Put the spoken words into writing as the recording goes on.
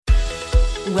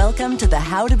Welcome to the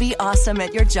How to Be Awesome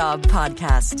at Your Job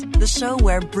podcast, the show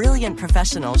where brilliant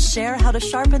professionals share how to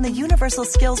sharpen the universal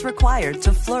skills required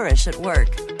to flourish at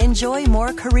work. Enjoy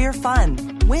more career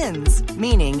fun, wins,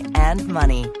 meaning, and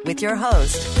money with your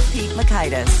host, Pete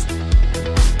Mockaitis.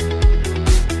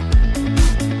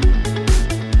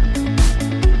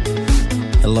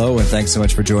 Hello, and thanks so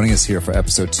much for joining us here for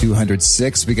episode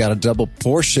 206. We got a double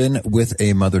portion with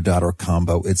a mother-daughter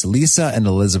combo. It's Lisa and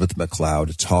Elizabeth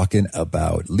McLeod talking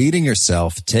about leading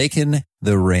yourself, taking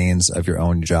the reins of your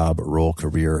own job, role,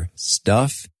 career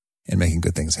stuff, and making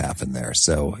good things happen there.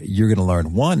 So you're going to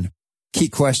learn 1, key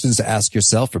questions to ask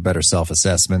yourself for better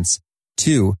self-assessments.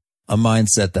 2, a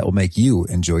mindset that will make you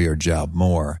enjoy your job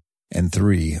more. And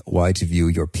 3, why to view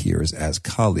your peers as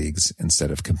colleagues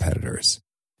instead of competitors.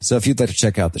 So if you'd like to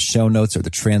check out the show notes or the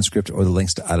transcript or the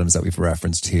links to items that we've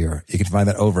referenced here, you can find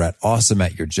that over at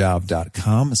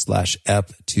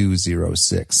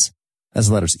awesomeatyourjob.com/EP206. That's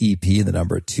the letters EP and the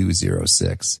number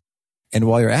 206. And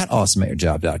while you're at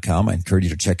awesomeatyourjob.com, I encourage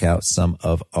you to check out some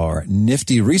of our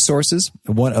nifty resources.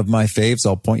 One of my faves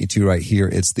I'll point you to right here.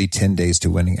 It's the 10 Days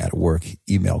to Winning at Work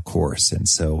email course. And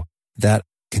so that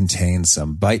contains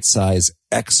some bite-sized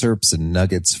excerpts and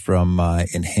nuggets from my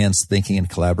enhanced thinking and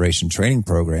collaboration training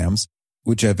programs,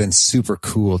 which have been super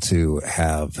cool to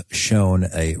have shown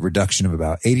a reduction of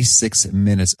about 86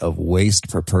 minutes of waste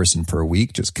per person per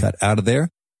week, just cut out of there,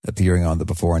 appearing on the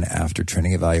before and after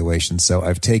training evaluation. So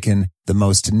I've taken the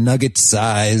most nugget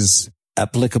size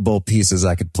applicable pieces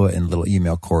I could put in a little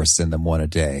email course, send them one a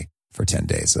day for 10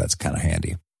 days. So that's kind of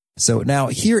handy. So now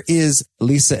here is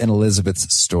Lisa and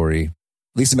Elizabeth's story.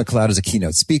 Lisa McLeod is a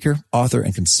keynote speaker, author,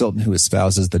 and consultant who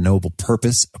espouses the noble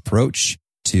purpose approach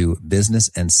to business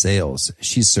and sales.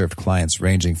 She's served clients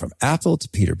ranging from Apple to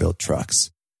Peterbilt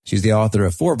trucks. She's the author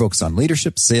of 4 books on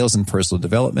leadership, sales, and personal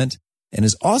development, and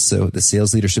is also the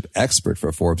sales leadership expert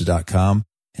for Forbes.com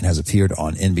and has appeared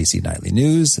on NBC Nightly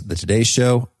News, The Today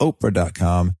Show,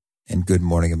 Oprah.com, and Good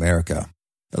Morning America.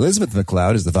 Elizabeth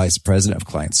McLeod is the vice president of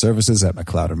client services at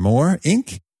McLeod & More,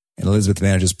 Inc., and Elizabeth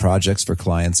manages projects for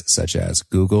clients such as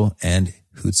Google and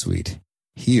Hootsuite.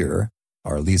 Here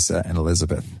are Lisa and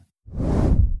Elizabeth.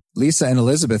 Lisa and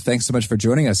Elizabeth, thanks so much for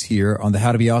joining us here on the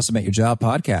How to Be Awesome at Your Job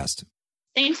podcast.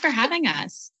 Thanks for having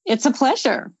us. It's a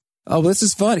pleasure. Oh, well, this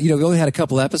is fun. We only had a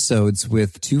couple episodes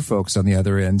with 2 folks on the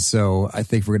other end, so I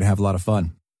think we're going to have a lot of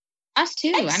fun. Us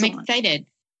too. Excellent. I'm excited.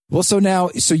 Well, so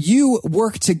you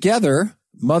work together,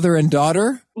 mother and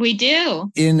daughter. We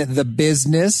do. In the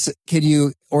business. Can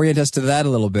you orient us to that a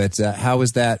little bit? How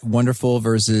is that wonderful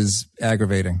versus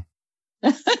aggravating?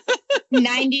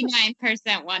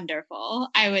 99% wonderful,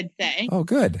 I would say. Oh,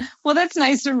 good. Well, that's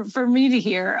nice for me to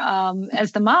hear.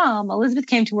 As the mom, Elizabeth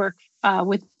came to work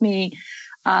with me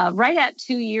right at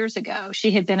 2 years ago. She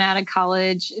had been out of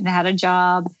college and had a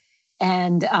job.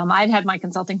 And I'd had my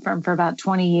consulting firm for about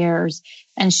 20 years.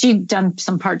 And she'd done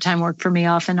some part-time work for me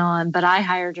off and on. But I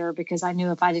hired her because I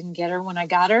knew if I didn't get her when I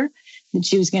got her, that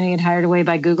she was going to get hired away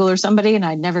by Google or somebody, and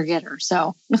I'd never get her.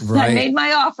 So right. I made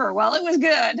my offer while it was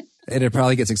good. And it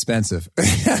probably gets expensive.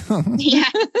 Yeah.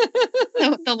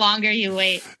 The longer you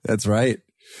wait. That's right.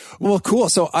 Well, cool.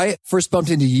 So I first bumped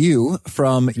into you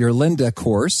from your Linda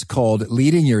course called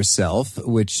Leading Yourself,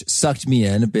 which sucked me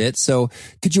in a bit. So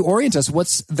could you orient us?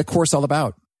 What's the course all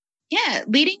about? Yeah.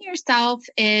 Leading Yourself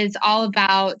is all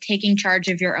about taking charge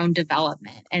of your own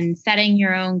development and setting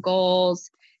your own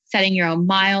goals, setting your own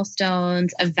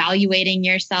milestones, evaluating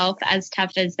yourself, as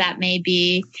tough as that may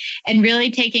be, and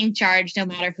really taking charge no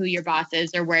matter who your boss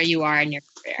is or where you are in your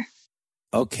career.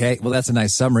 Okay. Well, that's a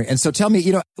nice summary. And so tell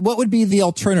me, what would be the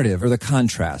alternative or the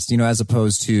contrast, as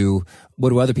opposed to what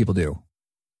do other people do?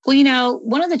 Well,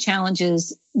 one of the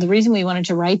challenges, the reason we wanted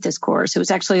to write this course, it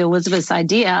was actually Elizabeth's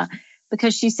idea,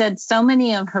 because she said so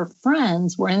many of her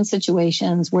friends were in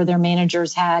situations where their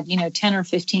managers had, 10 or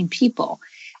 15 people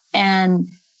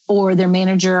or their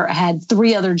manager had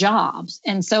 3 other jobs.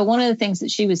 And so one of the things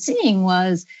that she was seeing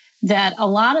was that a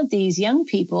lot of these young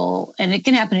people, and it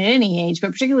can happen at any age,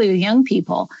 but particularly with young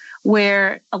people,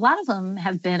 where a lot of them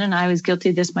have been, and I was guilty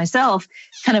of this myself,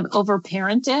 kind of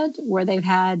overparented, where they've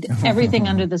had everything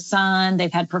under the sun.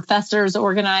 They've had professors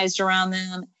organized around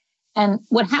them. And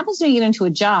what happens when you get into a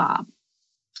job,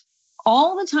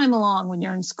 all the time along when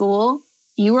you're in school,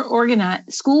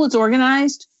 school is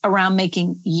organized around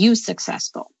making you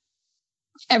successful.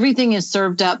 Everything is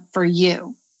served up for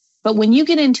you. But when you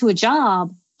get into a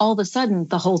job, all of a sudden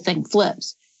the whole thing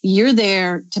flips. You're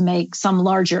there to make some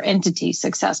larger entity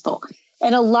successful.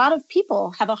 And a lot of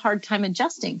people have a hard time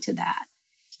adjusting to that.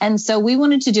 And so we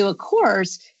wanted to do a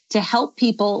course to help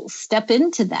people step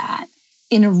into that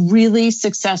in a really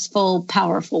successful,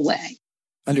 powerful way.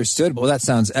 Understood. Well, that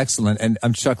sounds excellent. And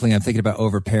I'm chuckling. I'm thinking about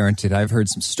overparented. I've heard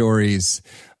some stories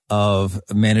of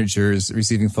managers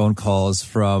receiving phone calls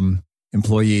from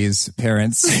employees,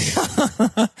 parents.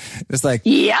 It's like,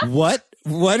 yeah.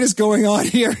 What is going on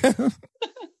here?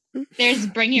 There's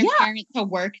bring your parent to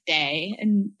work day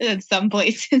in some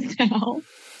places now.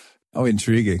 Oh,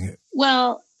 intriguing.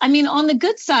 Well, I mean, on the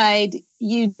good side,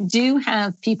 you do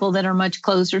have people that are much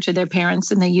closer to their parents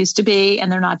than they used to be,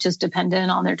 and they're not just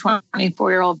dependent on their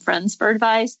 24-year-old friends for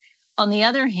advice. On the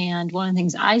other hand, one of the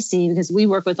things I see, because we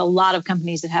work with a lot of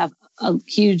companies that have a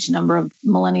huge number of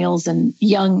millennials and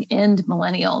young end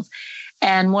millennials,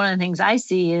 and one of the things I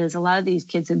see is a lot of these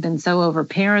kids have been so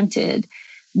overparented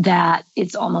that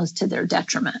it's almost to their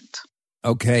detriment.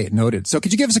 Okay, noted. So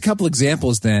could you give us a couple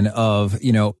examples then of,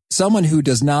 someone who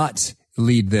does not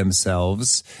lead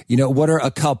themselves? What are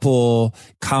a couple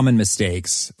common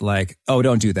mistakes? Like, oh,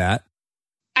 don't do that.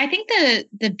 I think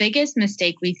the biggest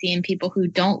mistake we see in people who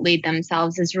don't lead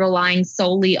themselves is relying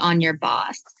solely on your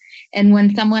boss. And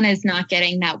when someone is not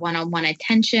getting that one-on-one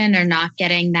attention or not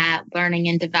getting that learning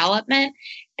and development,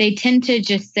 they tend to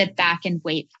just sit back and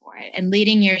wait for it. And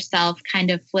leading yourself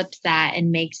kind of flips that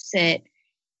and makes it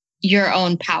your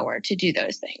own power to do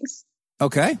those things.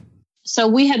 Okay. So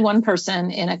we had one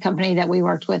person in a company that we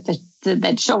worked with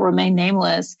that shall remain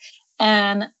nameless.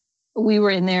 And we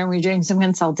were in there and we were doing some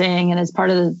consulting. And as part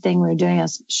of the thing, we were doing a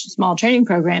small training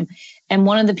program. And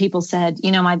one of the people said,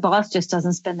 my boss just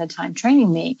doesn't spend the time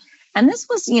training me. And this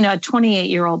was, a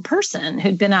 28-year-old person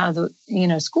who'd been out of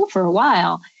the, school for a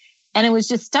while. And it was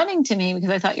just stunning to me because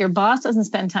I thought, your boss doesn't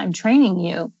spend time training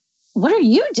you. What are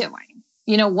you doing?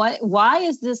 Why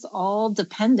is this all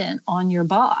dependent on your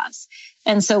boss?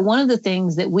 And so one of the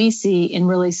things that we see in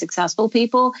really successful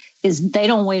people is they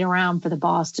don't wait around for the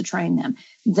boss to train them.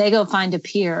 They go find a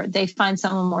peer. They find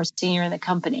someone more senior in the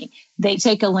company. They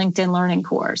take a LinkedIn learning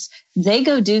course. They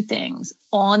go do things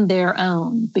on their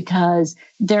own because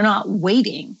they're not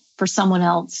waiting for someone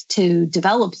else to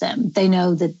develop them. They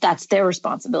know that that's their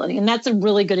responsibility. And that's a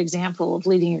really good example of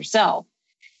leading yourself.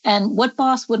 And what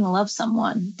boss wouldn't love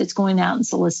someone that's going out and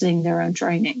soliciting their own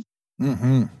training?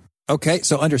 Mm-hmm. Okay,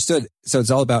 so understood. So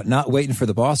it's all about not waiting for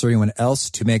the boss or anyone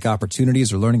else to make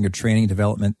opportunities or learning or training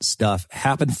development stuff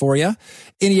happen for you.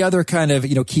 Any other kind of,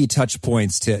 key touch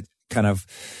points to kind of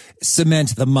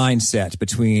cement the mindset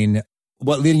between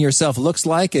what leading yourself looks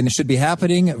like and should be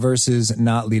happening versus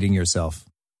not leading yourself?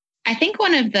 I think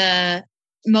one of the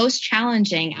most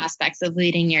challenging aspects of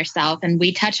leading yourself, and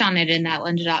we touch on it in that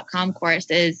lynda.com course,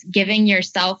 is giving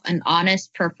yourself an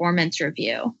honest performance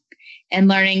review and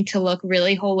learning to look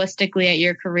really holistically at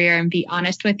your career and be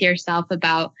honest with yourself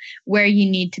about where you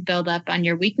need to build up on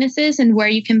your weaknesses and where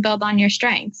you can build on your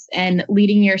strengths. And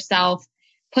leading yourself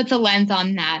puts a lens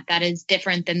on that is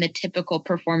different than the typical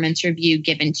performance review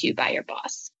given to you by your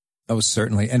boss. Oh,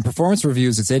 certainly. And performance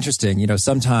reviews, it's interesting.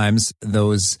 Sometimes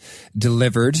those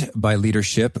delivered by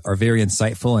leadership are very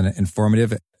insightful and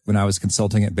informative. When I was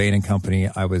consulting at Bain & Company,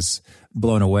 I was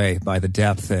blown away by the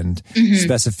depth and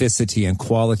specificity and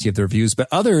quality of the reviews. But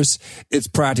others, it's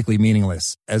practically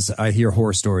meaningless. As I hear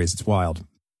horror stories, it's wild.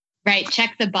 Right.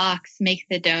 Check the box, make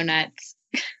the donuts.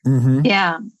 Mm-hmm.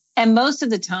 Yeah. And most of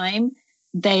the time,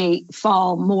 they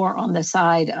fall more on the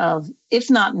side of, if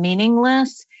not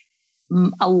meaningless,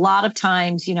 a lot of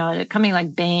times, a company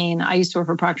like Bain, I used to work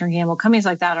for Procter & Gamble, companies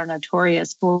like that are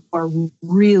notorious for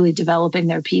really developing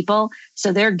their people.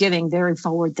 So they're giving very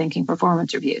forward-thinking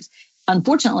performance reviews.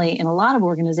 Unfortunately, in a lot of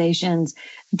organizations,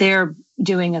 they're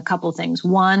doing a couple things.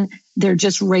 One, they're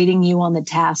just rating you on the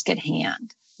task at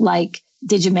hand. Like,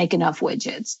 did you make enough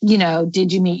widgets?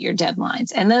 Did you meet your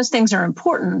deadlines? And those things are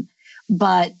important,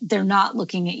 but they're not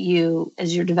looking at you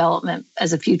as your development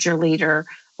as a future leader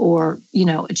or,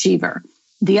 achiever.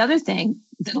 The other thing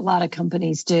that a lot of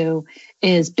companies do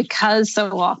is, because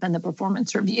so often the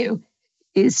performance review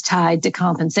is tied to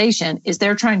compensation, is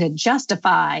they're trying to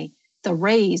justify the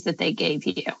raise that they gave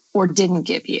you or didn't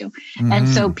give you. Mm-hmm. And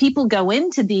so people go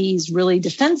into these really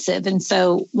defensive. And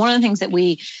so one of the things that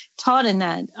we taught in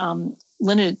that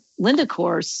Lynda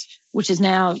course, which is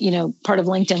now, part of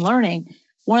LinkedIn Learning,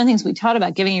 one of the things we taught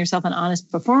about giving yourself an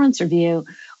honest performance review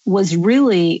was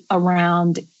really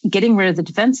around getting rid of the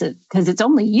defensive, because it's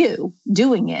only you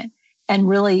doing it, and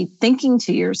really thinking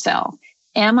to yourself,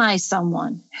 am I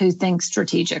someone who thinks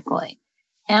strategically?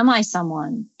 Am I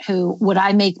someone who, would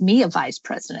I make me a vice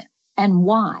president, and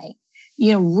why?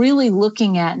 Really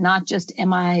looking at not just,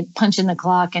 am I punching the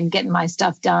clock and getting my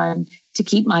stuff done to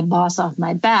keep my boss off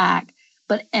my back,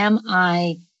 but am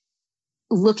I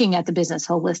looking at the business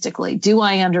holistically? Do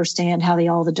I understand how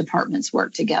all the departments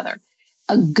work together?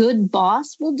 A good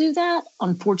boss will do that.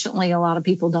 Unfortunately, a lot of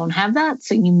people don't have that.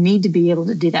 So you need to be able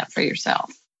to do that for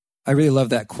yourself. I really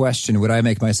love that question. Would I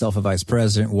make myself a vice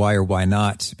president? Why or why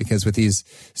not? Because with these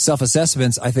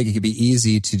self-assessments, I think it could be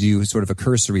easy to do sort of a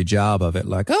cursory job of it.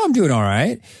 Like, oh, I'm doing all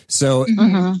right. So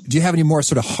do you have any more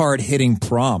sort of hard-hitting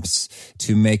prompts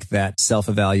to make that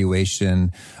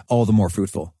self-evaluation all the more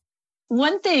fruitful?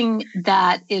 One thing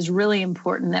that is really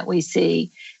important that we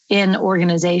see in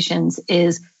organizations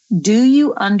is, do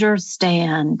you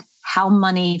understand how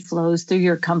money flows through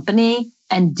your company?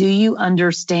 And do you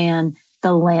understand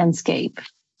the landscape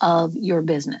of your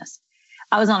business?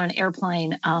 I was on an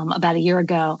airplane about a year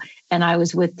ago, and I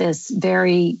was with this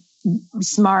very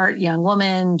smart young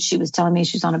woman. She was telling me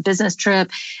she's on a business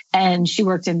trip, and she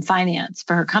worked in finance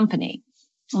for her company.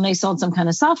 And they sold some kind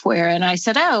of software. And I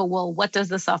said, oh, well, what does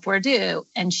the software do?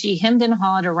 And she hemmed and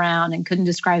hawed around and couldn't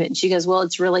describe it. And she goes, well,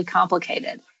 it's really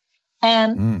complicated.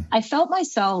 And I felt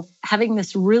myself having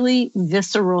this really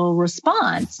visceral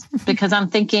response because I'm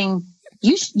thinking,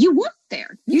 you work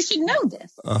there. You should know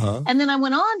this. And then I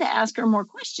went on to ask her more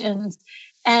questions.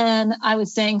 And I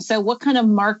was saying, so what kind of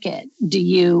market do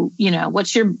you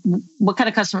what kind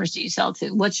of customers do you sell to?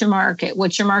 What's your market?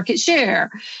 What's your market share?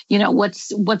 What's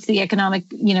the economic,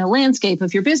 landscape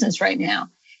of your business right now?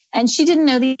 And she didn't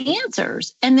know the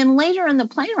answers. And then later in the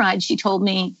plane ride, she told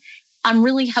me, I'm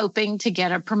really hoping to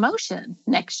get a promotion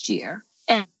next year.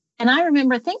 And I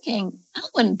remember thinking, I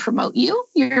wouldn't promote you.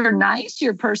 You're nice.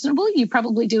 You're personable. You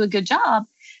probably do a good job.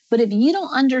 But if you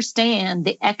don't understand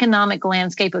the economic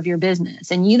landscape of your business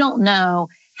and you don't know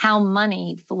how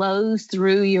money flows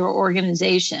through your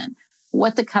organization,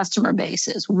 what the customer base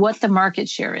is, what the market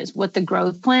share is, what the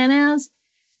growth plan is,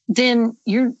 then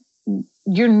you're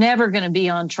never going to be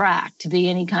on track to be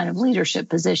any kind of leadership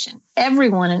position.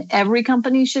 Everyone in every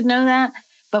company should know that,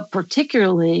 but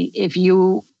particularly if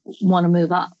you want to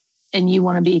move up and you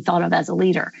want to be thought of as a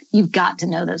leader, you've got to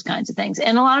know those kinds of things.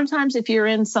 And a lot of times if you're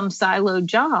in some siloed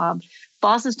job,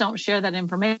 bosses don't share that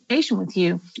information with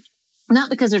you, not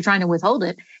because they're trying to withhold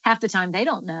it. Half the time they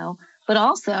don't know, but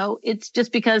also it's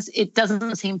just because it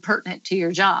doesn't seem pertinent to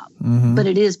your job, but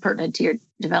it is pertinent to your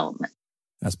development.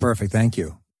 That's perfect. Thank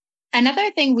you.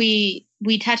 Another thing we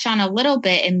touch on a little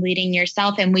bit in Leading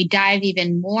Yourself, and we dive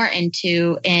even more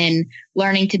into in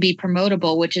Learning to be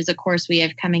Promotable, which is a course we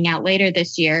have coming out later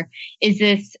this year, is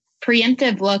this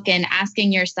preemptive look and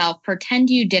asking yourself, pretend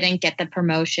you didn't get the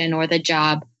promotion or the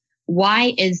job.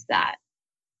 Why is that?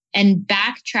 And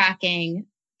backtracking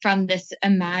from this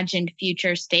imagined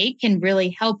future state can really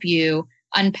help you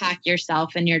unpack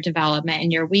yourself and your development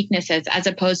and your weaknesses, as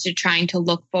opposed to trying to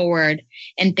look forward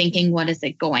and thinking, what is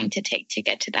it going to take to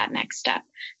get to that next step?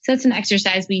 So it's an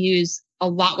exercise we use a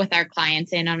lot with our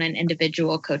clients and on an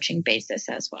individual coaching basis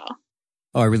as well.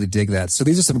 Oh, I really dig that. So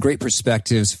these are some great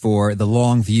perspectives for the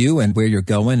long view and where you're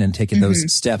going and taking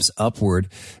those steps upward.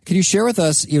 Can you share with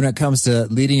us, when it comes to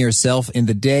leading yourself in,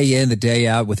 the day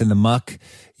out, within the muck,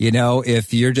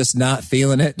 if you're just not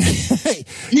feeling it,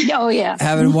 oh yeah,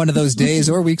 having one of those days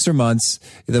or weeks or months,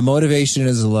 the motivation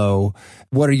is low.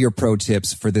 What are your pro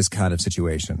tips for this kind of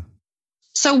situation?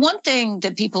 So one thing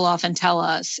that people often tell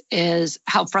us is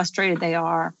how frustrated they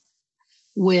are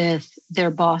with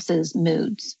their boss's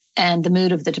moods. And the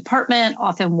mood of the department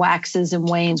often waxes and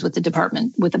wanes with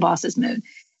the boss's mood.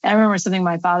 And I remember something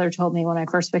my father told me when I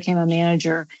first became a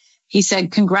manager. He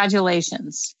said,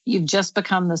 congratulations, you've just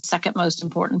become the second most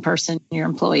important person in your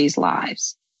employees'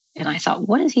 lives. And I thought,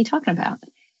 what is he talking about?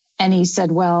 And he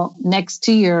said, well, next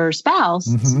to your spouse,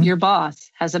 your boss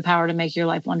has the power to make your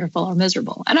life wonderful or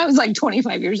miserable. And I was like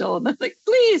 25 years old. And I was like,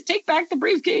 please take back the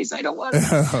briefcase. I don't want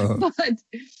it.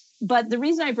 But the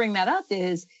reason I bring that up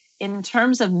is, in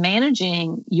terms of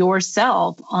managing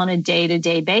yourself on a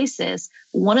day-to-day basis,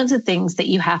 one of the things that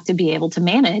you have to be able to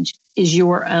manage is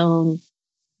your own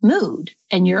mood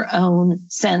and your own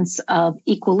sense of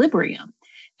equilibrium.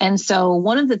 And so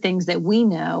one of the things that we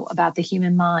know about the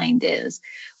human mind is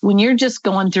when you're just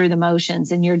going through the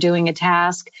motions and you're doing a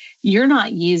task, you're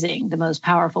not using the most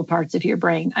powerful parts of your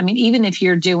brain. I mean, even if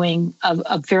you're doing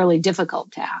a fairly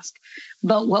difficult task.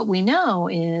 But what we know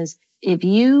is if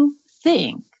you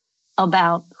think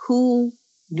about who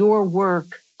your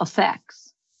work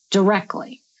affects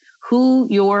directly, who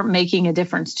you're making a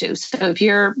difference to. So if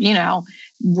you're,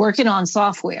 working on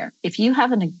software, if you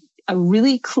have a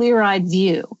really clear-eyed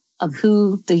view of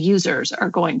who the users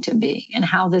are going to be and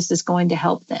how this is going to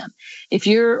help them, if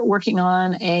you're working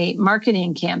on a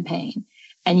marketing campaign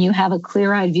and you have a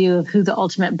clear-eyed view of who the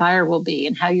ultimate buyer will be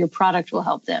and how your product will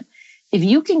help them, if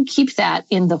you can keep that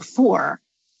in the fore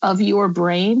of your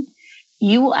brain,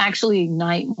 you will actually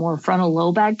ignite more frontal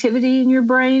lobe activity in your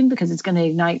brain because it's going to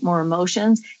ignite more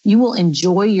emotions. You will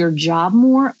enjoy your job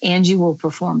more and you will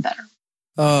perform better.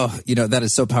 Oh, that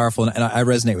is so powerful. And I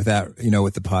resonate with that,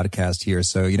 with the podcast here.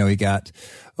 So, we got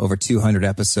over 200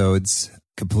 episodes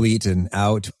complete and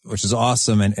out, which is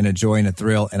awesome and a joy and a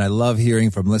thrill. And I love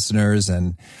hearing from listeners,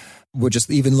 and we're just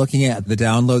even looking at the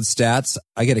download stats.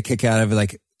 I get a kick out of it.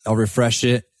 Like, I'll refresh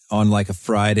it on like a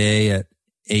Friday at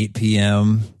 8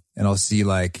 p.m. and I'll see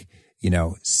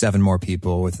 7 more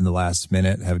people within the last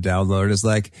minute have downloaded. It's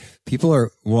like people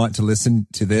want to listen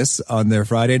to this on their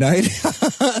Friday night,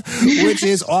 which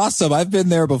is awesome. I've been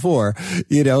there before,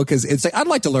 because it's like, I'd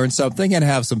like to learn something and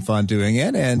have some fun doing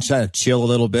it and try to chill a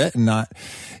little bit and not,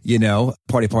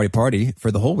 party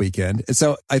for the whole weekend. And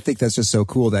so I think that's just so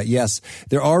cool that, yes,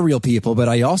 there are real people, but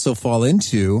I also fall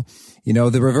into,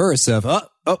 the reverse of,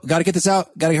 got to get this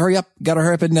out. Got to hurry up. Got to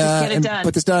hurry up and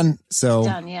put this done. So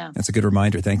that's a good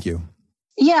reminder. Thank you.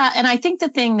 Yeah. And I think the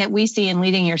thing that we see in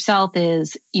Leading Yourself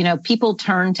is, people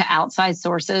turn to outside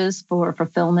sources for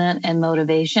fulfillment and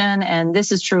motivation. And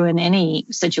this is true in any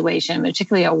situation,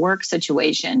 particularly a work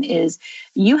situation, is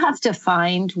you have to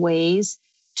find ways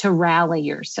to rally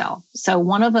yourself. So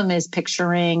one of them is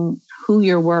picturing who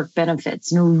your work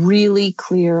benefits in a really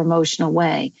clear emotional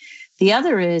way. The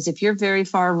other is, if you're very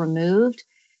far removed,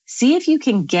 see if you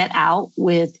can get out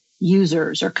with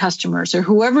users or customers or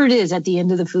whoever it is at the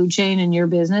end of the food chain in your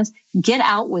business. Get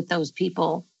out with those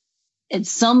people at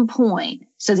some point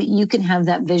so that you can have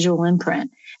that visual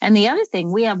imprint. And the other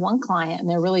thing, we have one client, and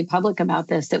they're really public about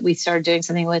this, that we started doing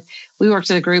something with. We worked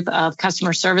with a group of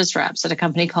customer service reps at a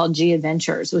company called G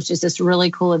Adventures, which is this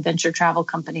really cool adventure travel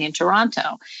company in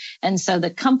Toronto. And so the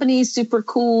company's super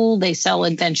cool. They sell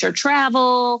adventure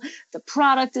travel. The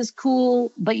product is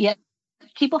cool, but yet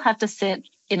people have to sit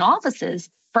in offices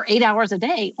for 8 hours a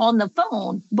day on the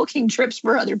phone, booking trips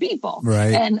for other people,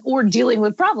 right? Or dealing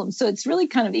with problems. So it's really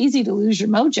kind of easy to lose your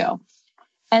mojo.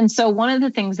 And so one of the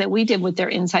things that we did with their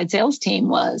inside sales team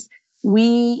was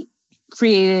we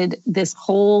created this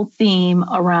whole theme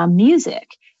around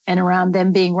music and around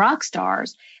them being rock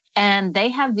stars. And they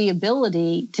have the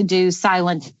ability to do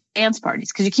silent dance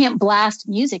parties because you can't blast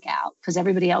music out because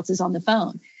everybody else is on the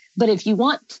phone. But if you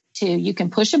want to, you can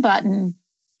push a button.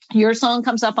 Your song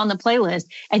comes up on the playlist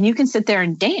and you can sit there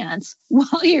and dance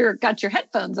while you're got your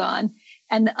headphones on,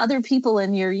 and the other people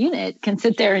in your unit can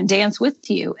sit there and dance with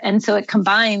you. And so it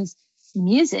combines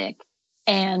music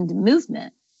and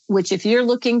movement, which if you're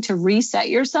looking to reset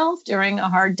yourself during a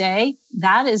hard day,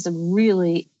 that is a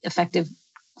really effective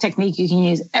technique you can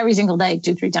use every single day,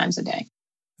 2-3 times a day.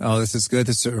 Oh, this is good.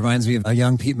 This reminds me of a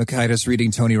young Pete Mockaitis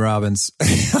reading Tony Robbins.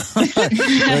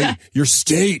 Your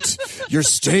state.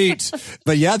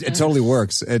 But yeah, it totally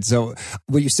works. And so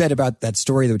what you said about that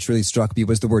story, which really struck me,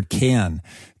 was the word can.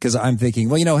 Because I'm thinking,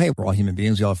 well, hey, we're all human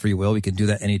beings. We all have free will. We can do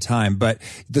that anytime. But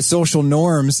the social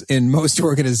norms in most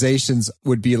organizations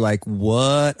would be like,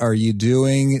 what are you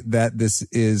doing? That this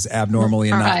is abnormally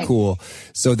and not cool.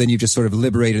 So then you just sort of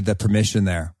liberated the permission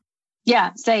there.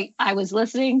 Yeah. Say, I was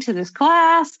listening to this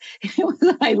class.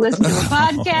 I listened to a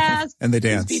podcast. And they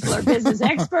danced. These people are business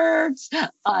experts.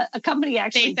 A company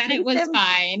actually they said it was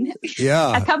fine.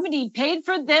 Yeah. A company paid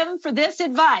for them for this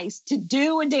advice to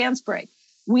do a dance break.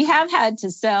 We have had to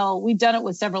sell. We've done it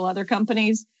with several other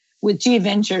companies. With G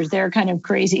Ventures, they're kind of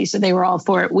crazy, so they were all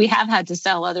for it. We have had to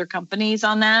sell other companies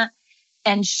on that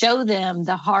and show them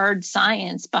the hard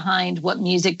science behind what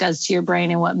music does to your brain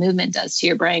and what movement does to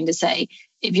your brain, to say,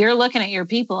 if you're looking at your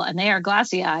people and they are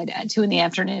glassy-eyed at 2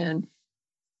 p.m,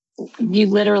 you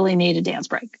literally need a dance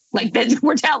break. Like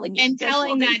we're telling you. And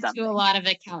telling that to a lot of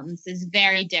accountants is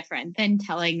very different than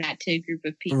telling that to a group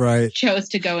of people who chose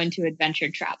to go into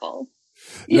adventure travel.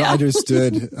 No,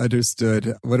 understood.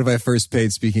 One of my first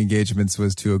paid speaking engagements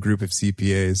was to a group of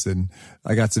CPAs, and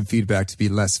I got some feedback to be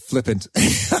less flippant.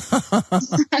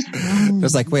 I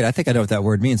was like, wait, I think I know what that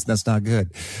word means. That's not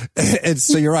good. And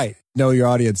so you're right. Know your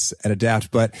audience and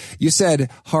adapt. But you said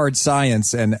hard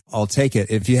science, and I'll take it.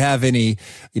 If you have any,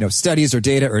 studies or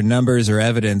data or numbers or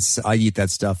evidence, I eat that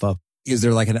stuff up. Is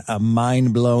there like a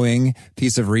mind-blowing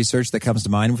piece of research that comes to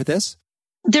mind with this?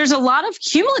 There's a lot of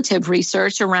cumulative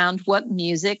research around what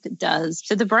music does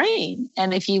to the brain.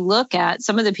 And if you look at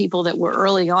some of the people that were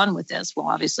early on with this, well,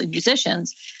 obviously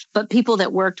musicians, but people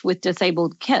that worked with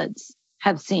disabled kids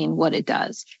have seen what it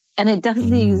does. And it does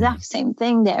the exact same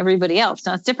thing to everybody else.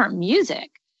 Now, it's different music.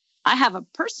 I have a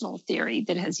personal theory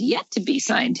that has yet to be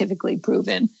scientifically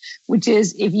proven, which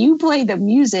is if you play the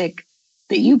music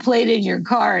that you played in your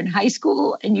car in high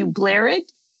school and you blare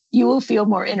it, you will feel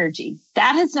more energy.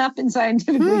 That has not been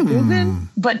scientifically proven,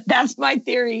 but that's my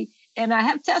theory. And I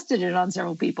have tested it on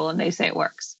several people and they say it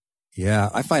works. Yeah,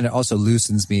 I find it also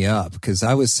loosens me up because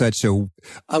I was such a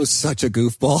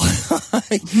goofball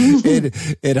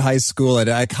in high school, and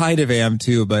I kind of am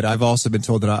too, but I've also been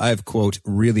told that I've, quote,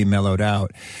 really mellowed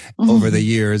out over the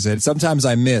years. And sometimes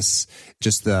I miss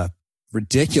just the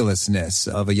ridiculousness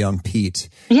of a young Pete.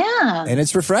 Yeah. And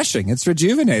it's refreshing. It's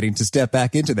rejuvenating to step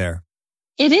back into there.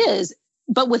 It is,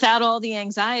 but without all the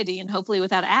anxiety and hopefully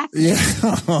without acne.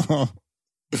 Yeah.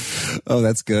 Oh,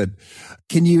 that's good.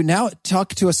 Can you now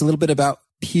talk to us a little bit about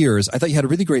peers? I thought you had a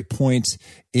really great point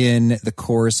in the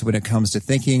course when it comes to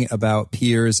thinking about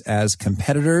peers as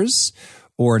competitors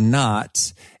or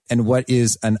not, and what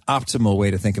is an optimal way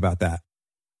to think about that.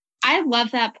 I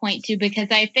love that point too, because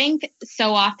I think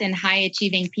so often high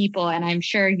achieving people, and I'm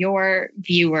sure your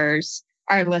viewers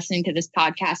are listening to this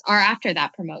podcast, are after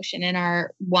that promotion and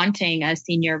are wanting a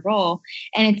senior role.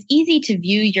 And it's easy to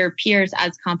view your peers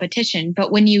as competition.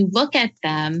 But when you look at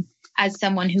them as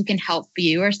someone who can help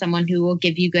you or someone who will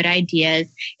give you good ideas,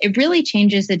 it really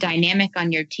changes the dynamic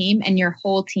on your team, and your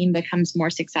whole team becomes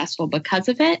more successful because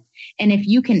of it. And if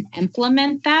you can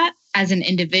implement that as an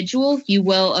individual, you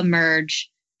will emerge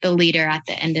the leader at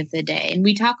the end of the day. And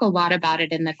we talk a lot about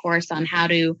it in the course on how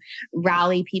to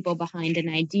rally people behind an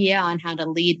idea, on how to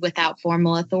lead without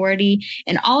formal authority.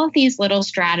 And all of these little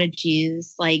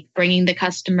strategies, like bringing the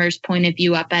customer's point of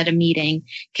view up at a meeting,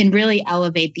 can really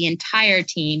elevate the entire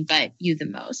team, but you the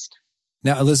most.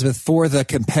 Now, Elizabeth, for the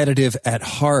competitive at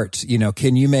heart,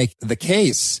 can you make the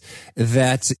case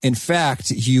that, in fact,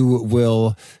 you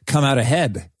will come out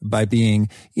ahead by being,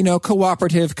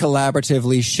 cooperative,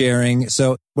 collaboratively sharing?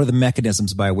 So what are the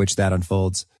mechanisms by which that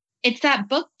unfolds? It's that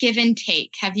book, Give and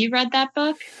Take. Have you read that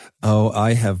book? Oh,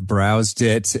 I have browsed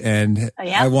it, and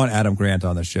I want Adam Grant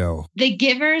on the show. The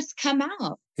givers come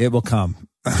out. It will come.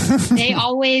 They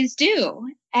always do.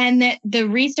 And the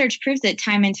research proves it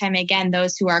time and time again.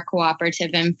 Those who are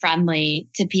cooperative and friendly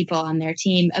to people on their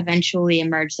team eventually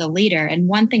emerge the leader. And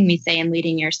one thing we say in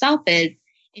Leading Yourself is,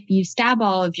 if you stab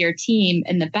all of your team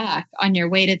in the back on your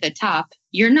way to the top,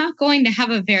 you're not going to have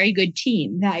a very good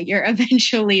team that you're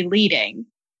eventually leading.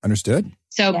 Understood.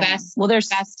 So best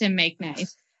to make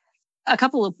nice.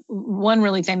 One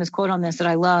really famous quote on this that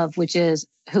I love, which is,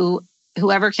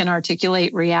 whoever can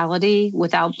articulate reality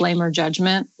without blame or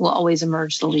judgment will always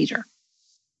emerge the leader.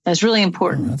 That's really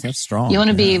important. Oh, that's strong. You want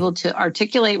to be able to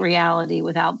articulate reality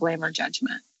without blame or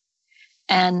judgment.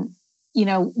 And,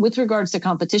 with regards to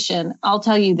competition, I'll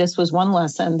tell you, this was one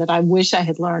lesson that I wish I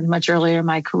had learned much earlier in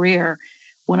my career.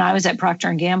 When I was at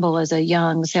Procter & Gamble as a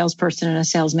young salesperson and a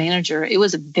sales manager, it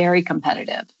was very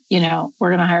competitive. We're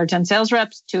going to hire 10 sales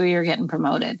reps, 2 of you are getting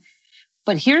promoted.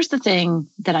 But here's the thing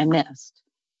that I missed.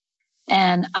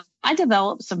 And I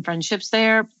developed some friendships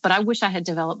there, but I wish I had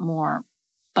developed more.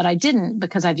 But I didn't,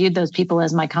 because I viewed those people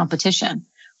as my competition.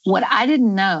 What I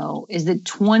didn't know is that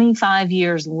 25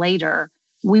 years later,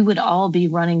 we would all be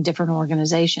running different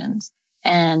organizations.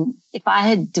 And if I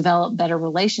had developed better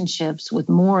relationships with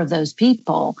more of those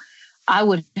people, I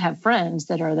would have friends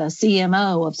that are the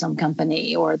CMO of some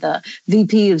company or the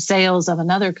VP of sales of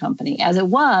another company. As it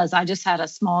was, I just had a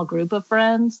small group of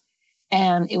friends.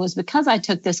 And it was because I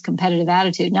took this competitive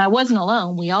attitude. Now, I wasn't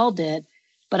alone. We all did.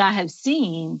 But I have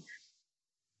seen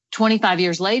 25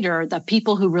 years later, the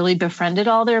people who really befriended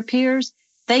all their peers,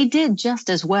 they did just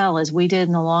as well as we did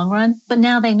in the long run. But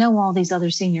now they know all these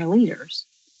other senior leaders.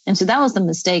 And so that was the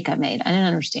mistake I made. I didn't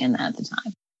understand that at the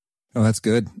time. Oh, that's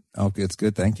good. Oh, it's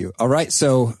good. Thank you. All right.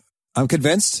 So I'm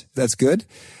convinced that's good.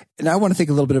 And I want to think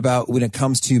a little bit about when it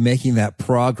comes to making that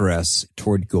progress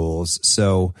toward goals.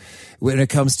 So when it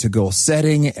comes to goal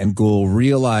setting and goal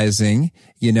realizing,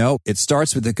 it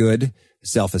starts with a good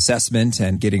self-assessment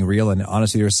and getting real and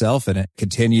honest with yourself. And it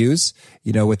continues,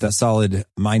 with a solid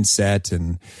mindset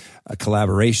and a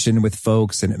collaboration with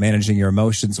folks and managing your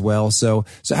emotions well. So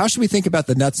how should we think about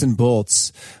the nuts and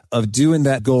bolts of doing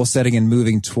that goal setting and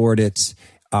moving toward it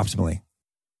optimally?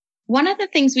 One of the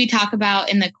things we talk about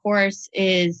in the course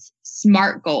is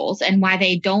SMART goals and why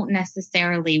they don't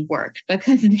necessarily work,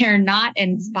 because they're not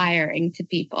inspiring to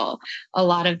people a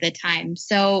lot of the time.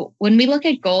 So when we look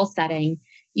at goal setting,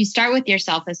 you start with your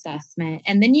self-assessment,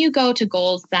 and then you go to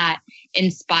goals that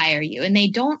inspire you, and they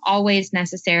don't always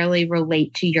necessarily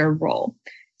relate to your role.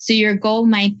 So your goal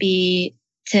might be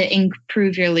to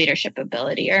improve your leadership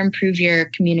ability or improve your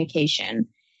communication.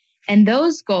 And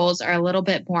those goals are a little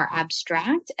bit more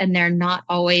abstract, and they're not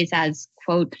always as,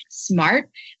 quote, smart,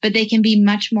 but they can be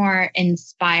much more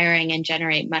inspiring and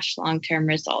generate much long-term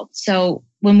results. So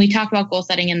when we talk about goal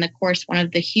setting in the course, one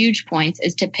of the huge points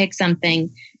is to pick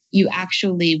something you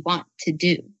actually want to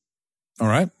do. All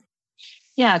right.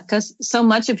 Yeah, because so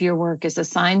much of your work is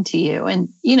assigned to you. And,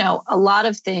 you know, a lot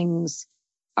of things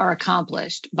are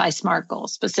accomplished by SMART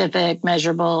goals: specific,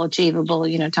 measurable, achievable,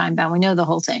 you know, time bound. We know the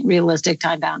whole thing, realistic,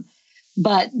 time bound.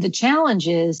 But the challenge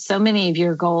is so many of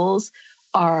your goals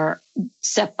are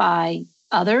set by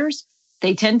others.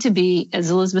 They tend to be, as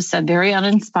Elizabeth said, very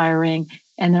uninspiring,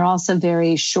 and they're also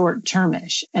very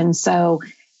short-termish. And so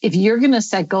if you're going to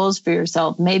set goals for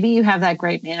yourself, maybe you have that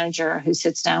great manager who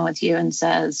sits down with you and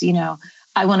says, you know,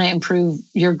 I want to improve.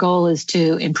 Your goal is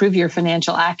to improve your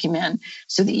financial acumen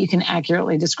so that you can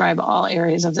accurately describe all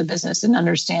areas of the business and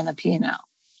understand the P&L.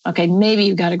 Okay, maybe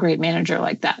you've got a great manager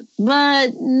like that,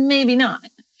 but maybe not.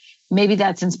 Maybe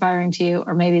that's inspiring to you,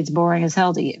 or maybe it's boring as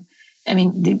hell to you. I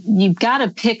mean, you've got to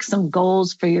pick some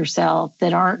goals for yourself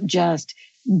that aren't just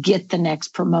get the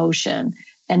next promotion,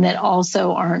 and that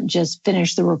also aren't just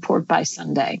finish the report by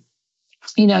Sunday.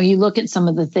 You know, you look at some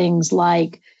of the things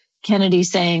like Kennedy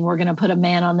saying, we're going to put a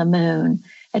man on the moon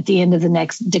at the end of the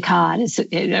next decade. I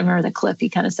remember the clip. He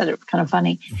kind of said it kind of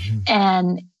funny. Mm-hmm.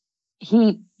 And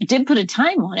he did put a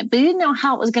time on it, but he didn't know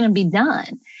how it was going to be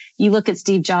done. You look at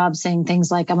Steve Jobs saying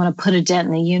things like, I'm going to put a dent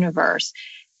in the universe.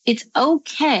 It's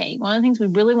okay. One of the things we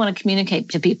really want to communicate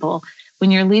to people,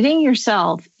 when you're leading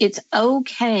yourself, it's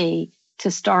okay to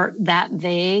start that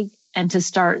vague and to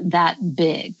start that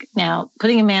big. Now,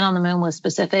 putting a man on the moon was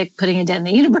specific, putting a dent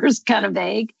in the universe kind of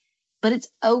vague, but it's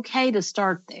okay to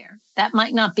start there. That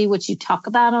might not be what you talk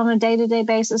about on a day-to-day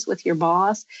basis with your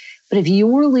boss, but if you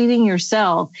were leading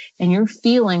yourself and you're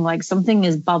feeling like something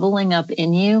is bubbling up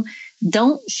in you,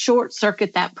 don't short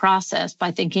circuit that process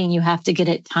by thinking you have to get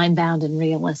it time bound and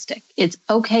realistic. It's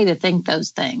okay to think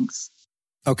those things.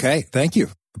 Okay. Thank you.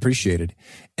 Appreciated.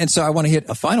 And so I want to hit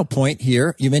a final point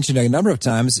here. You mentioned a number of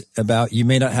times about you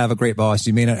may not have a great boss.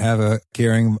 You may not have a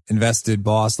caring, invested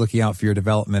boss looking out for your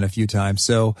development a few times.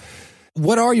 So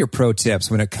what are your pro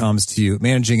tips when it comes to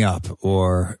managing up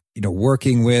or, you know,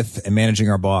 working with and managing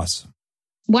our boss?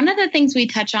 One of the things we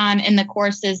touch on in the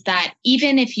course is that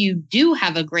even if you do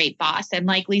have a great boss, and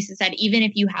like Lisa said, even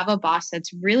if you have a boss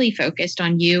that's really focused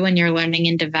on you and your learning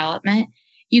and development,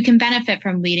 you can benefit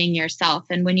from leading yourself.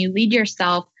 And when you lead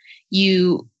yourself,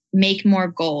 you make more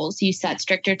goals, you set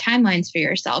stricter timelines for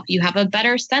yourself, you have a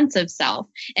better sense of self.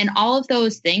 And all of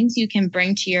those things you can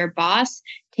bring to your boss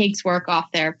takes work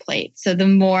off their plate. So the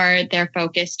more they're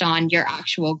focused on your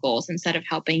actual goals instead of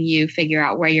helping you figure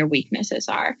out where your weaknesses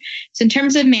are. So in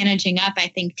terms of managing up, I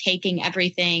think taking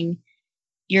everything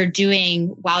you're doing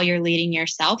while you're leading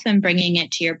yourself and bringing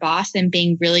it to your boss and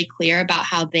being really clear about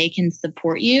how they can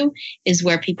support you is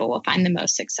where people will find the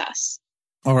most success.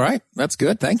 All right. That's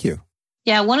good. Thank you.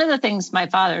 Yeah. One of the things my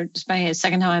father, just the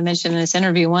second time I mentioned in this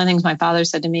interview, one of the things my father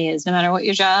said to me is no matter what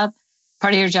your job,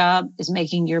 part of your job is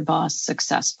making your boss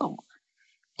successful.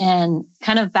 And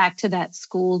kind of back to that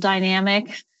school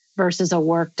dynamic versus a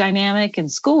work dynamic. In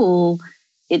school,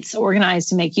 it's organized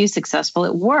to make you successful.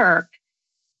 At work,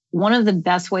 one of the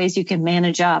best ways you can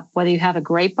manage up, whether you have a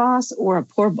great boss or a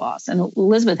poor boss. And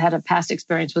Elizabeth had a past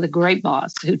experience with a great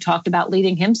boss who talked about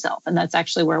leading himself. And that's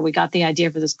actually where we got the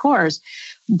idea for this course.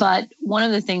 But one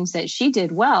of the things that she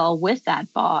did well with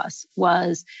that boss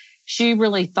was she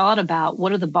really thought about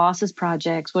what are the boss's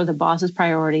projects, what are the boss's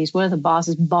priorities, what are the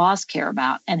boss's boss care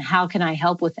about, and how can I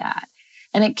help with that?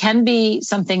 And it can be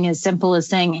something as simple as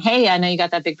saying, hey, I know you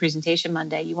got that big presentation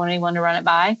Monday. You want anyone to run it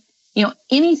by? You know,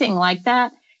 anything like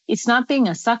that. It's not being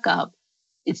a suck up.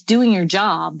 It's doing your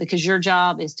job because your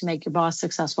job is to make your boss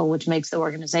successful, which makes the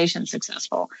organization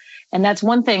successful. And that's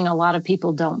one thing a lot of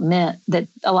people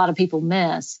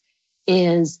miss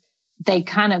is they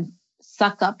kind of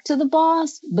suck up to the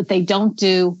boss, but they don't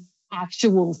do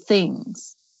actual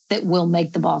things that will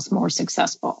make the boss more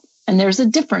successful. And there's a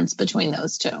difference between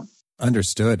those two.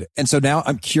 Understood. And so now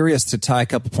I'm curious to tie a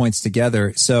couple points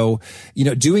together. So, you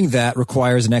know, doing that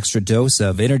requires an extra dose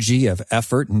of energy, of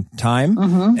effort and time.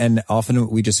 Mm-hmm. And often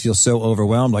we just feel so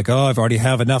overwhelmed, like, oh, I've already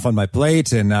have enough on my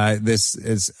plate and this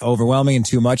is overwhelming and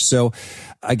too much. So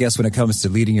I guess when it comes to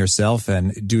leading yourself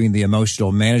and doing the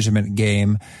emotional management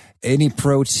game, any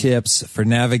pro tips for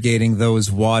navigating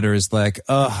those waters? Like,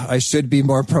 oh, I should be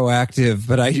more proactive,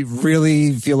 but I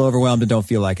really feel overwhelmed and don't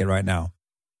feel like it right now.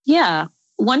 Yeah.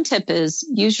 One tip is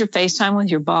use your face time with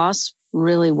your boss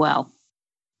really well.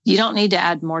 You don't need to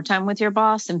add more time with your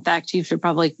boss. In fact, you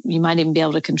might even be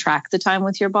able to contract the time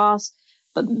with your boss,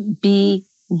 but be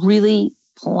really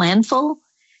planful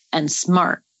and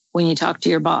smart when you talk to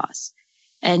your boss.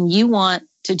 And you want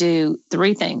to do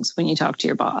 3 things when you talk to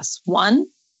your boss. 1,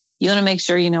 you want to make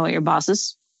sure you know what your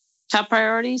boss's top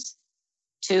priorities.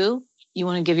 2, you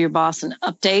want to give your boss an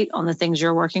update on the things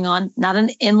you're working on, not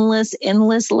an endless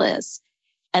list.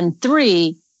 And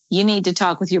 3, you need to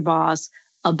talk with your boss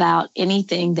about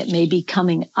anything that may be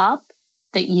coming up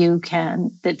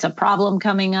that's a problem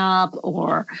coming up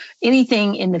or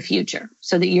anything in the future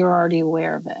so that you're already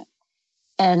aware of it.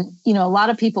 And, a lot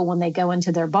of people, when they go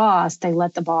into their boss, they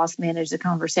let the boss manage the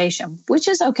conversation, which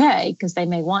is okay because they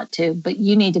may want to, but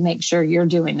you need to make sure you're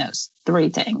doing those 3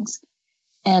 things.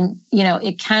 And,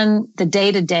 the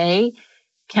day-to-day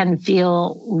can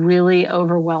feel really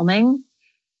overwhelming.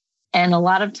 And a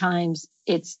lot of times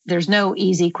there's no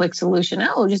easy, quick solution.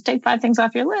 Oh, just take 5 things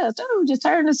off your list. Oh, just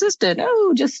hire an assistant.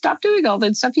 Oh, just stop doing all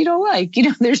that stuff you don't like.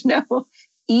 There's no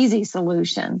easy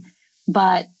solution.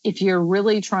 But if you're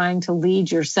really trying to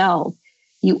lead yourself,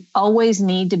 you always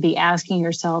need to be asking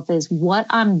yourself is what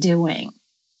I'm doing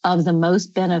of the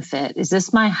most benefit? Is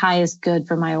this my highest good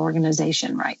for my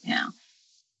organization right now?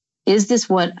 Is this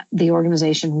what the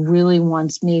organization really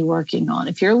wants me working on?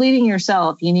 If you're leading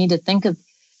yourself, you need to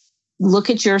look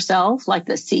at yourself like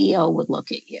the CEO would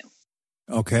look at you.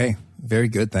 Okay. Very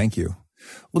good. Thank you.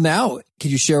 Well, now,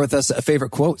 could you share with us a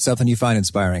favorite quote, something you find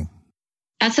inspiring?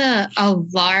 That's a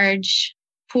large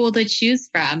pool to choose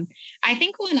from. I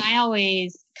think one I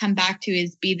always come back to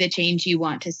is be the change you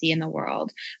want to see in the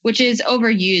world, which is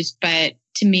overused, but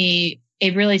to me,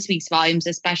 it really speaks volumes,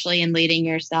 especially in leading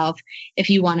yourself.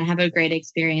 If you want to have a great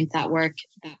experience at work,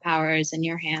 that power is in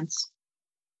your hands.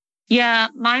 Yeah,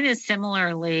 mine is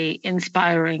similarly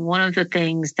inspiring. One of the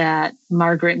things that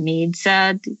Margaret Mead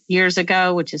said years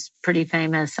ago, which is pretty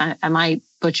famous, I might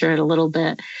butcher it a little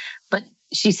bit, but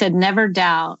she said, never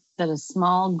doubt that a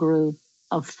small group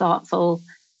of thoughtful,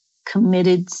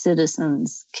 committed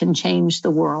citizens can change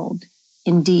the world.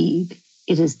 Indeed,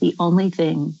 it is the only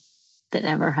thing that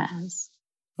ever has.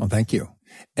 Oh, thank you.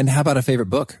 And how about a favorite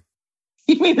book?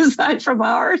 You mean aside from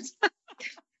ours?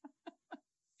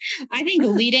 I think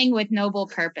Leading with Noble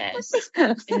Purpose is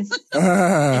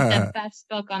the best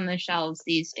book on the shelves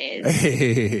these days.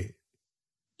 Hey.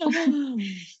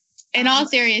 In all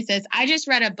seriousness, I just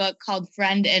read a book called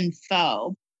Friend and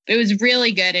Foe. It was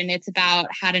really good, and it's about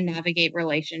how to navigate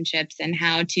relationships and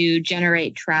how to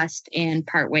generate trust and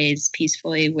part ways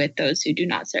peacefully with those who do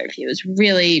not serve you. It was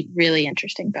really, really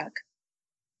interesting book.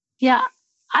 Yeah,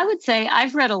 I would say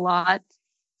I've read a lot,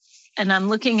 and I'm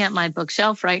looking at my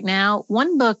bookshelf right now.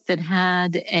 One book that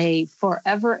had a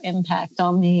forever impact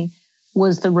on me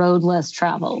was The Road Less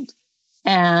Traveled.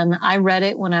 And I read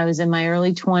it when I was in my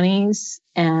early 20s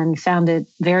and found it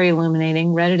very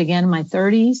illuminating. Read it again in my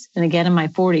 30s and again in my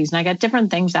 40s. And I got different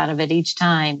things out of it each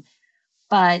time.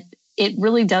 But it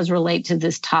really does relate to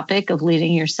this topic of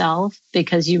leading yourself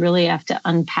because you really have to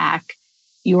unpack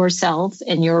yourself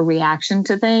and your reaction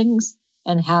to things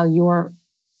and how you're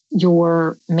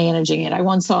managing it. I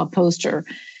once saw a poster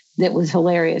that was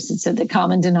hilarious. It said the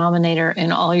common denominator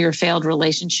in all your failed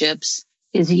relationships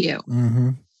is you. Mm-hmm.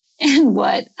 And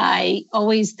what I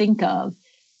always think of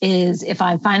is if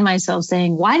I find myself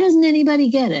saying, why doesn't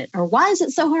anybody get it? Or why is it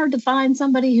so hard to find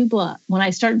somebody who blah? When I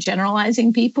start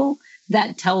generalizing people,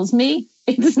 that tells me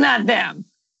it's not them.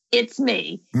 It's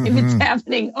me. Mm-hmm. If it's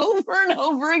happening over and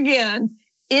over again,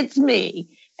 it's me.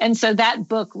 And so that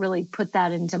book really put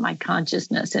that into my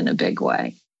consciousness in a big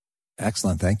way.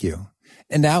 Excellent. Thank you.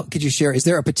 And now, could you share, is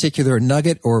there a particular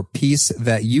nugget or piece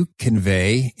that you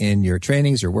convey in your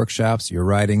trainings, your workshops, your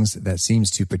writings that seems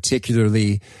to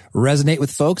particularly resonate with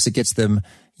folks? It gets them,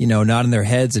 nodding their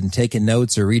heads and taking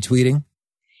notes or retweeting?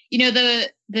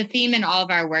 The theme in all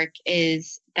of our work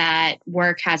is that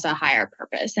work has a higher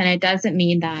purpose. And it doesn't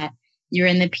mean that you're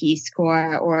in the Peace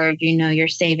Corps or, you're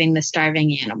saving the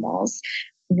starving animals.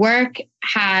 Work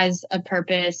has a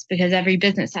purpose because every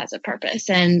business has a purpose.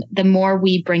 And the more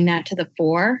we bring that to the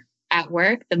fore at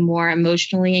work, the more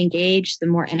emotionally engaged, the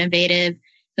more innovative,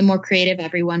 the more creative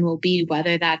everyone will be,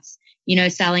 whether that's,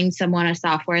 selling someone a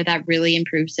software that really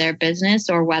improves their business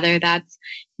or whether that's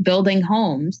building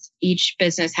homes. Each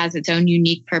business has its own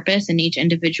unique purpose and each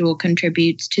individual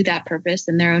contributes to that purpose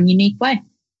in their own unique way.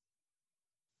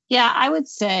 Yeah, I would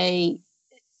say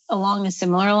along the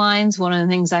similar lines, one of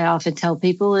the things I often tell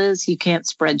people is you can't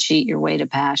spreadsheet your way to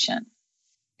passion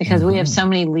because we have so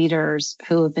many leaders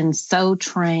who have been so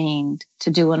trained to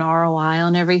do an ROI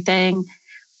on everything.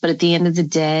 But at the end of the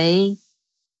day,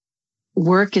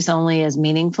 work is only as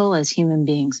meaningful as human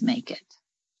beings make it.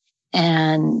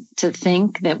 And to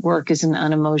think that work is an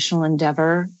unemotional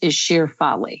endeavor is sheer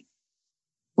folly.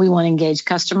 We want to engage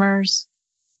customers.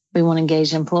 We want to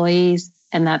engage employees.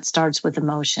 And that starts with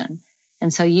emotion.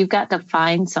 And so you've got to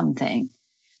find something,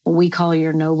 what we call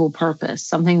your noble purpose,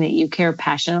 something that you care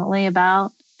passionately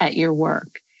about at your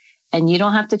work. And you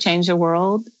don't have to change the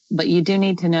world, but you do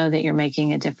need to know that you're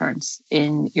making a difference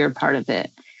in your part of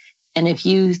it. And if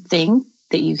you think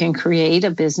that you can create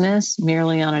a business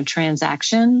merely on a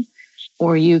transaction,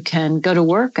 or you can go to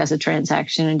work as a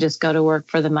transaction and just go to work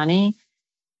for the money,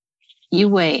 you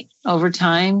wait. Over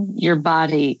time, your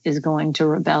body is going to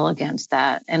rebel against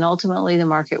that. And ultimately, the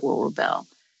market will rebel.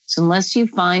 So unless you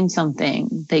find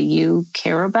something that you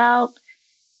care about,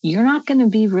 you're not going to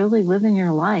be really living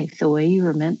your life the way you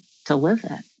were meant to live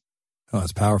it. Oh,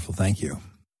 that's powerful. Thank you.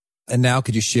 And now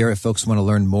could you share, if folks want to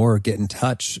learn more or get in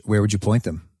touch, where would you point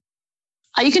them?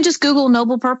 You can just Google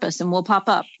Noble Purpose and we'll pop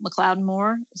up. McLeod &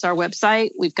 Moore is our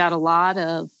website. We've got a lot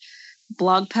of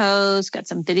blog posts, got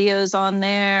some videos on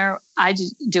there. I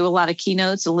do a lot of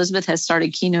keynotes. Elizabeth has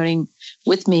started keynoting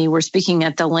with me. We're speaking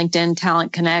at the LinkedIn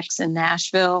Talent Connects in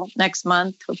Nashville next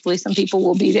month. Hopefully some people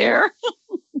will be there.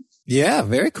 Yeah,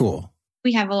 very cool.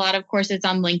 We have a lot of courses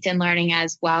on LinkedIn Learning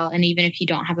as well. And even if you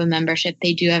don't have a membership,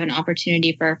 they do have an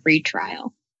opportunity for a free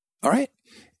trial. All right.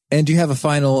 And do you have a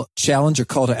final challenge or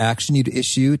call to action you'd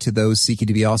issue to those seeking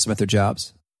to be awesome at their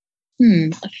jobs?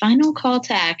 A final call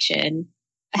to action.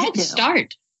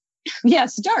 Start. Yeah,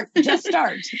 start. Just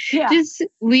start. Yeah. Just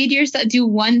lead yourself. Do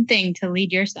one thing to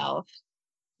lead yourself.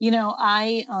 You know,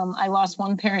 I lost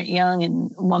one parent young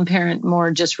and one parent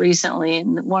more just recently.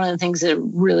 And one of the things that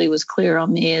really was clear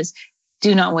on me is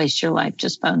do not waste your life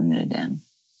just phoning it in.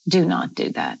 Do not do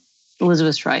that.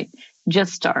 Elizabeth's right.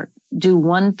 Just start. Do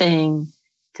one thing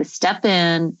to step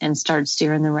in and start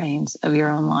steering the reins of your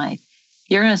own life.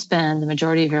 You're going to spend the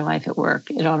majority of your life at work.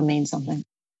 It ought to mean something.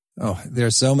 Oh,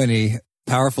 there's so many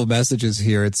powerful messages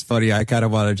here. It's funny. I kind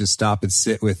of want to just stop and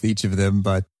sit with each of them,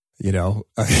 but you know,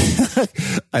 I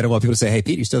don't want people to say, hey,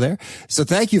 Pete, you still there? So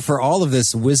thank you for all of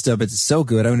this wisdom. It's so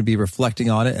good. I'm going to be reflecting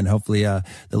on it and hopefully the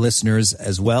listeners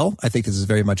as well. I think this is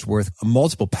very much worth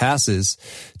multiple passes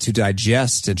to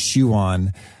digest and chew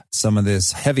on some of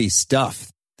this heavy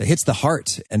stuff that hits the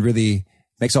heart and really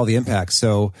makes all the impact.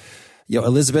 So,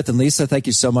 Elizabeth and Lisa, thank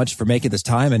you so much for making this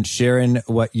time and sharing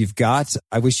what you've got.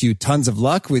 I wish you tons of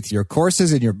luck with your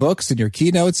courses and your books and your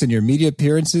keynotes and your media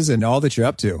appearances and all that you're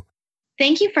up to.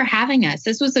 Thank you for having us.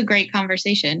 This was a great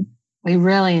conversation. We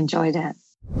really enjoyed it.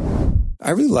 I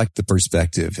really liked the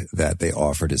perspective that they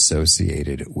offered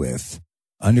associated with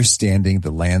understanding the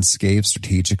landscape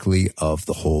strategically of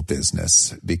the whole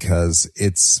business, because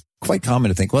it's quite common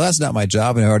to think, well, that's not my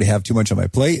job and I already have too much on my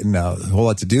plate and a whole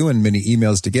lot to do and many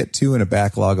emails to get to and a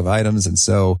backlog of items. And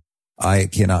so I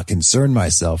cannot concern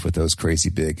myself with those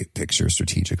crazy big picture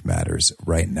strategic matters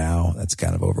right now. That's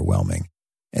kind of overwhelming.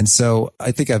 And so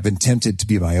I think I've been tempted to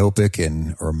be myopic,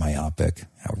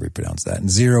 however you pronounce that, and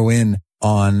zero in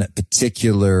on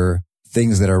particular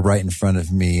things that are right in front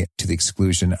of me to the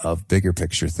exclusion of bigger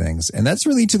picture things. And that's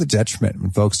really to the detriment when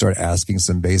folks start asking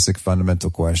some basic fundamental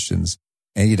questions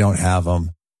and you don't have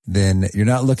them, then you're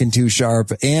not looking too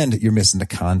sharp and you're missing the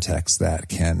context that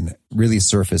can really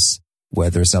surface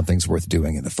whether something's worth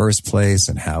doing in the first place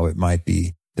and how it might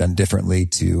be done differently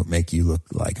to make you look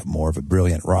like more of a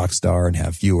brilliant rock star and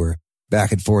have fewer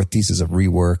back and forth pieces of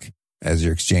rework as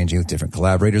you're exchanging with different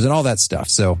collaborators and all that stuff.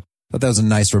 So I thought that was a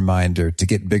nice reminder to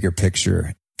get bigger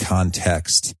picture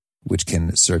context, which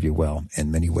can serve you well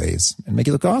in many ways and make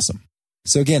you look awesome.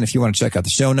 So again, if you want to check out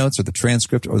the show notes or the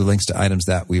transcript or the links to items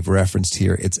that we've referenced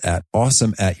here, it's at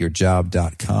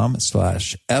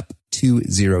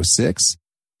awesomeatyourjob.com/EP206.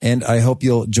 And I hope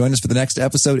you'll join us for the next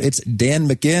episode. It's Dan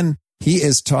McGinn. He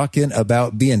is talking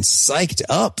about being psyched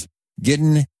up,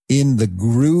 getting in the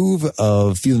groove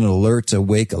of feeling alert,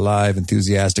 awake, alive,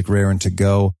 enthusiastic, raring to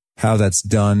go, how that's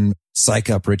done,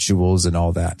 psych up rituals and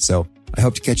all that. So I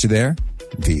hope to catch you there.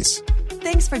 Peace.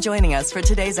 Thanks for joining us for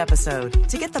today's episode.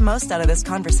 To get the most out of this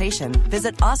conversation,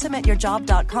 visit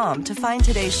awesomeatyourjob.com to find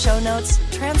today's show notes,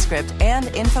 transcript, and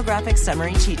infographic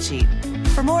summary cheat sheet.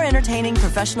 For more entertaining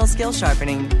professional skill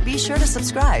sharpening, be sure to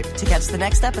subscribe to catch the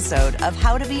next episode of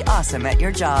How to Be Awesome at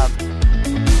Your Job.